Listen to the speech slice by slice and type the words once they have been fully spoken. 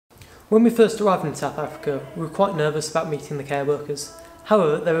When we first arrived in South Africa, we were quite nervous about meeting the care workers.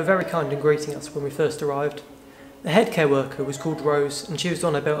 However, they were very kind in greeting us when we first arrived. The head care worker was called Rose, and she was the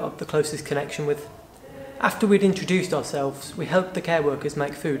one I built up the closest connection with. After we'd introduced ourselves, we helped the care workers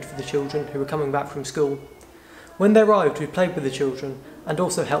make food for the children who were coming back from school. When they arrived, we played with the children and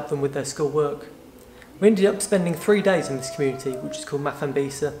also helped them with their school work. We ended up spending 3 days in this community, which is called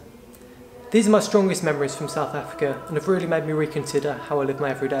Mafambisa. These are my strongest memories from South Africa and have really made me reconsider how I live my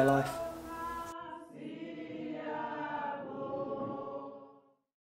everyday life.